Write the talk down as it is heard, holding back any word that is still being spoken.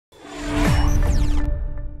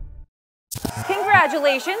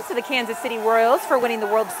Congratulations to the Kansas City Royals for winning the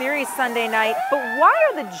World Series Sunday night. But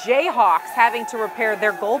why are the Jayhawks having to repair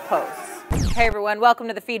their goalposts? Hey everyone, welcome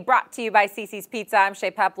to the feed brought to you by CC's Pizza. I'm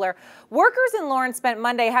Shay Pepler. Workers in Lawrence spent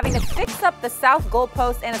Monday having to fix up the south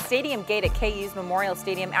goalpost and a stadium gate at KU's Memorial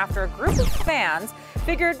Stadium after a group of fans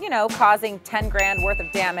figured, causing 10 grand worth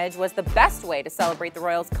of damage was the best way to celebrate the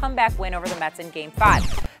Royals' comeback win over the Mets in Game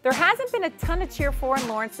 5. There hasn't been a ton to cheer for in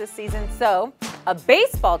Lawrence this season, so a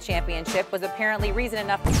baseball championship was apparently reason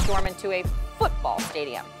enough to storm into a football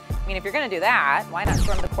stadium. I mean, if you're going to do that, why not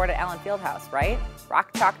storm the court at Allen Fieldhouse, right?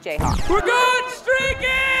 Rock Chalk Jayhawks. We're good, streaky!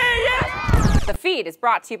 Yes! The feed is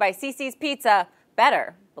brought to you by CC's Pizza.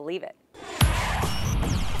 Better believe it.